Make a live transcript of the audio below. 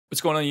What's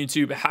going on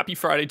YouTube? Happy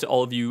Friday to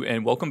all of you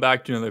and welcome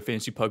back to another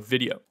Fantasy Pug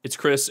video. It's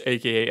Chris,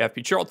 aka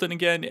FP Charlton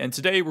again, and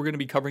today we're going to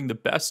be covering the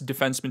best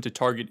defenseman to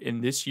target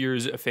in this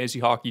year's fantasy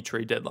hockey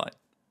trade deadline.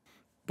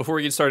 Before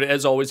we get started,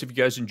 as always, if you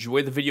guys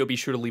enjoy the video, be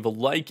sure to leave a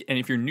like, and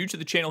if you're new to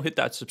the channel, hit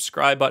that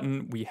subscribe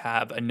button. We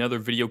have another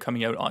video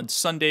coming out on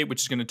Sunday,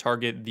 which is going to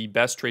target the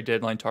best trade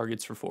deadline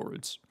targets for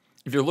forwards.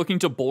 If you're looking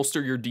to bolster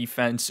your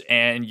defense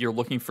and you're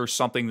looking for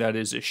something that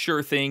is a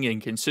sure thing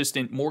and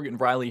consistent, Morgan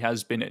Rielly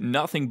has been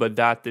nothing but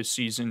that this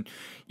season.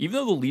 Even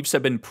though the Leafs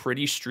have been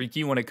pretty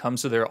streaky when it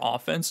comes to their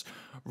offense,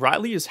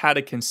 Rielly has had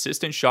a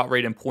consistent shot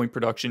rate and point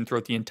production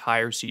throughout the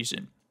entire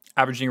season,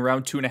 averaging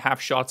around 2.5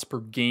 shots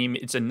per game.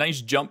 It's a nice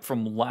jump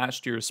from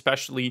last year,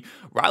 especially.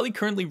 Rielly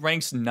currently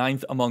ranks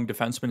 9th among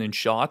defensemen in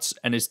shots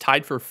and is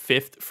tied for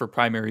 5th for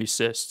primary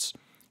assists.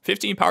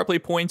 15 power play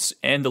points,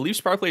 and the Leafs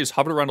power play has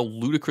hovered around a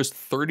ludicrous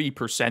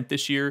 30%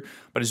 this year,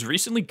 but has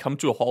recently come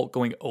to a halt,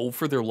 going 0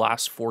 for their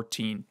last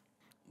 14.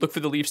 Look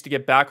for the Leafs to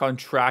get back on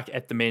track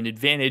at the man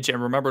advantage,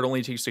 and remember, it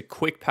only takes a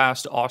quick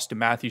pass to Austin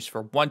Matthews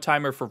for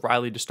one-timer for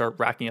Rielly to start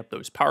racking up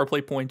those power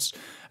play points,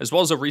 as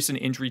well as a recent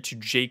injury to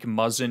Jake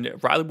Muzzin.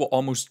 Rielly will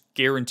almost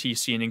guarantee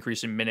see an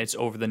increase in minutes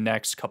over the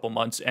next couple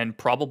months and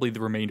probably the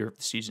remainder of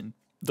the season.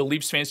 The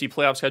Leafs fantasy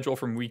playoff schedule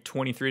from week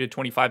 23 to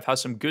 25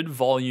 has some good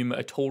volume,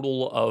 a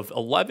total of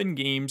 11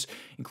 games,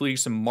 including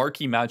some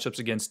marquee matchups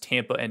against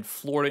Tampa and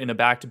Florida in a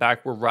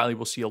back-to-back where Rielly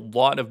will see a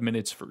lot of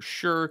minutes for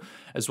sure,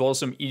 as well as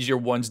some easier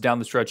ones down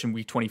the stretch in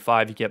week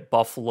 25. You get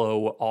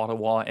Buffalo,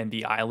 Ottawa, and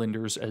the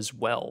Islanders as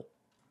well.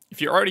 If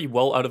you're already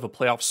well out of a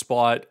playoff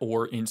spot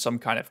or in some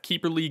kind of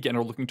keeper league and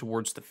are looking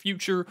towards the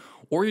future,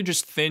 or you're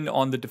just thin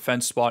on the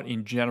defense spot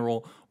in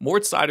general,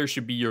 Moritz Seider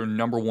should be your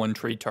 #1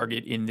 trade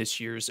target in this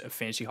year's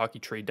fantasy hockey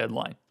trade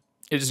deadline.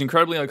 It is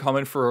incredibly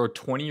uncommon for a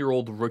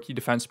 20-year-old rookie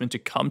defenseman to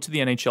come to the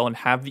NHL and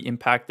have the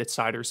impact that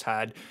Seider's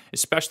had,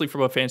 especially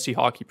from a fantasy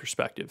hockey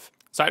perspective.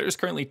 Seider is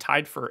currently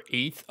tied for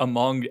 8th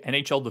among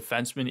NHL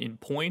defensemen in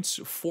points,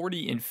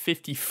 40 in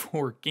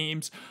 54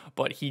 games,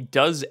 but he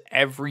does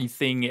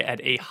everything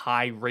at a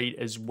high rate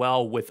as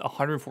well, with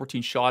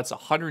 114 shots,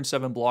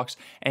 107 blocks,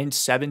 and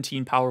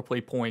 17 power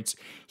play points.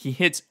 He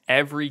hits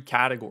every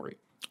category.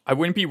 I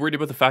wouldn't be worried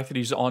about the fact that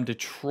he's on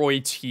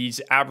Detroit.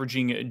 He's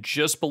averaging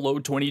just below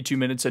 22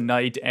 minutes a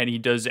night, and he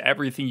does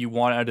everything you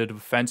want out of a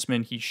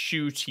defenseman. He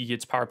shoots, he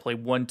hits power play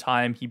one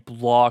time, he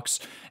blocks,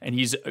 and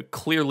he's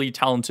clearly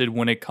talented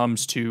when it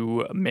comes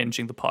to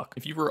managing the puck.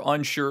 If you were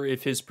unsure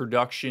if his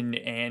production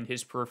and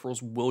his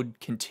peripherals would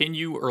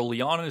continue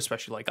early on,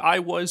 especially like I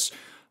was,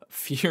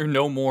 fear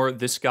no more.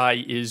 This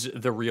guy is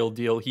the real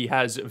deal. He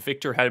has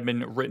Victor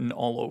Hedman written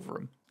all over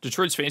him.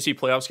 Detroit's fantasy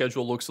playoff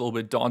schedule looks a little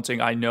bit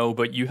daunting, I know,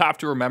 but you have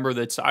to remember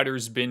that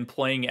Seider's been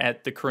playing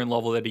at the current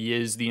level that he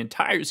is the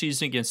entire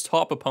season against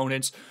top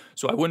opponents,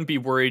 so I wouldn't be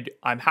worried.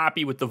 I'm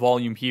happy with the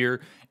volume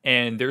here,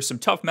 and there's some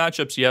tough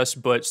matchups, yes,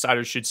 but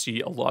Seider should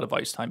see a lot of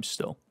ice time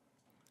still.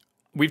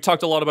 We've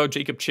talked a lot about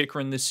Jacob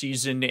Chychrun this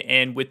season,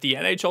 and with the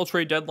NHL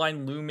trade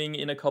deadline looming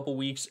in a couple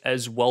weeks,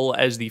 as well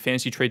as the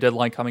fantasy trade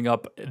deadline coming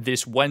up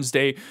this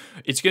Wednesday,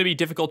 it's going to be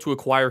difficult to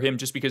acquire him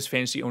just because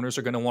fantasy owners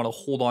are going to want to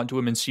hold on to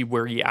him and see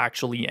where he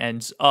actually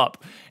ends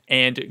up.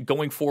 And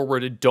going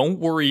forward, don't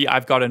worry,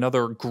 I've got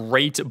another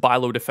great buy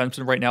low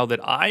defenseman right now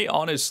that I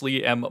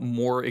honestly am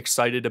more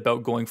excited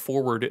about going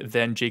forward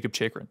than Jacob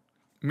Chychrun.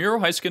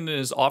 Miro Heiskanen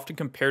is often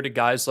compared to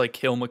guys like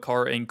Cale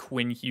Makar and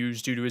Quinn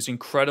Hughes due to his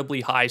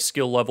incredibly high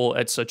skill level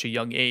at such a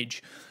young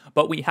age.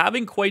 But we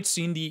haven't quite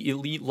seen the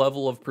elite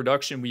level of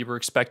production we were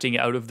expecting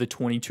out of the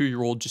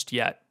 22-year-old just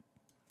yet.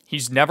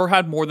 He's never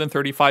had more than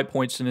 35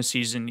 points in a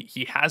season.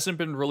 He hasn't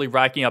been really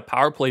racking up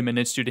power play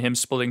minutes due to him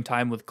splitting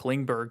time with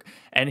Klingberg,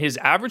 and his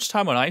average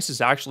time on ice has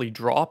actually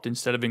dropped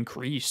instead of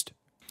increased.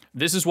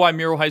 This is why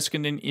Miro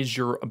Heiskanen is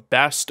your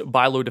best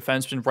buy low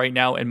defenseman right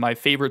now and my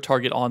favorite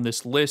target on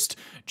this list.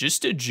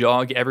 Just to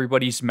jog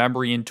everybody's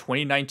memory, in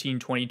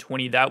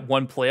 2019-2020, that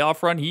one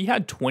playoff run, he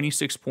had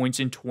 26 points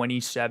in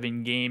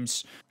 27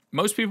 games.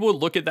 Most people would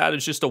look at that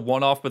as just a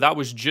one-off, but that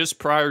was just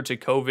prior to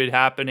COVID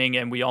happening,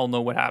 and we all know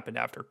what happened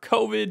after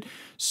COVID,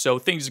 so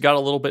things got a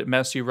little bit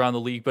messy around the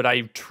league, but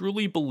I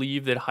truly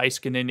believe that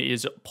Heiskanen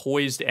is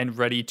poised and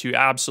ready to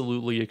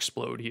absolutely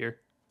explode here.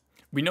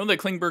 We know that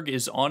Klingberg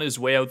is on his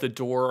way out the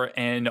door,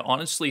 and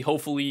honestly,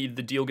 hopefully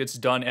the deal gets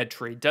done at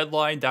trade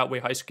deadline. That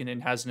way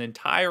Heiskanen has an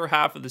entire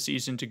half of the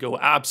season to go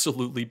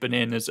absolutely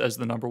bananas as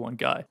the #1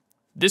 guy.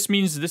 This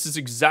means this is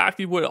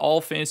exactly what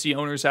all fantasy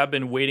owners have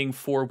been waiting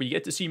for. We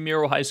get to see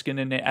Miro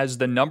Heiskanen as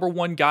the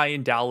 #1 guy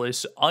in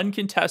Dallas,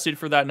 uncontested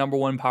for that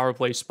 #1 power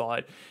play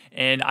spot.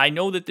 And I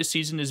know that this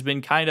season has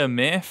been kind of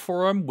meh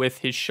for him, with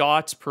his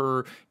shots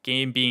per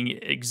game being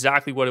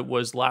exactly what it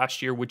was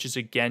last year, which is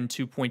again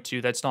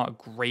 2.2. That's not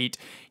great.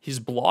 His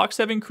blocks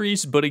have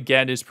increased, but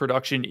again, his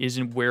production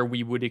isn't where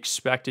we would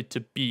expect it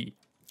to be.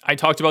 I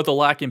talked about the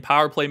lack in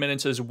power play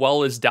minutes, as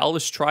well as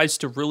Dallas tries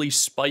to really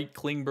spike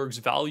Klingberg's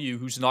value,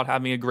 who's not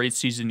having a great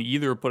season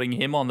either, putting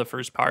him on the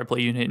first power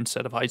play unit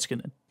instead of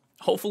Heiskanen.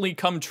 Hopefully,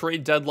 come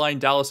trade deadline,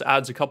 Dallas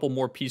adds a couple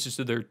more pieces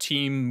to their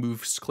team,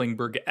 moves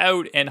Klingberg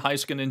out, and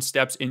Heiskanen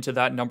steps into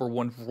that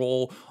 #1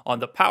 role on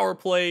the power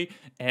play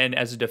and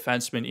as a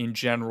defenseman in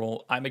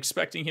general. I'm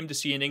expecting him to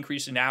see an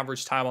increase in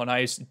average time on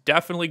ice,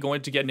 definitely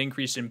going to get an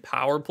increase in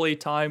power play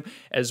time,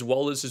 as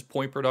well as his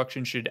point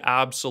production should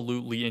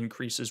absolutely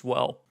increase as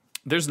well.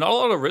 There's not a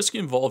lot of risk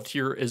involved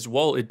here as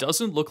well. It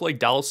doesn't look like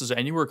Dallas is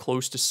anywhere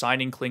close to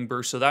signing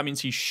Klingberg, so that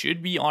means he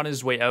should be on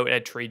his way out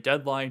at trade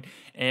deadline.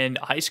 And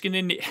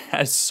Heiskanen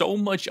has so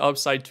much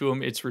upside to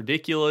him, it's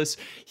ridiculous.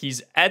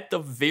 He's at the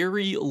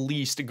very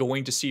least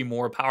going to see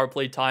more power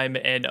play time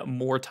and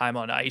more time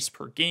on ice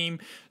per game.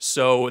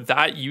 So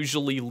that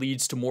usually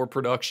leads to more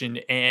production,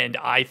 and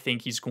I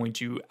think he's going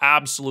to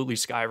absolutely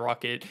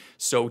skyrocket.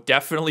 So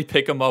definitely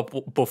pick him up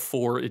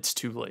before it's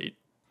too late.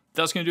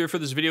 That's going to do it for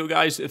this video,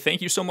 guys.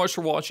 Thank you so much for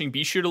watching.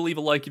 Be sure to leave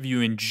a like if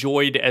you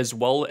enjoyed, as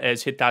well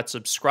as hit that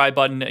subscribe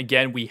button.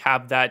 Again, we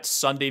have that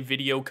Sunday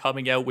video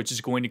coming out, which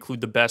is going to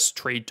include the best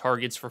trade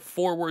targets for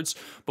forwards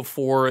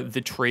before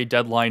the trade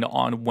deadline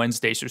on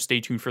Wednesday. So stay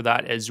tuned for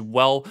that as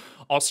well.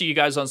 I'll see you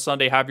guys on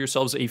Sunday. Have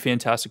yourselves a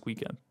fantastic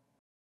weekend.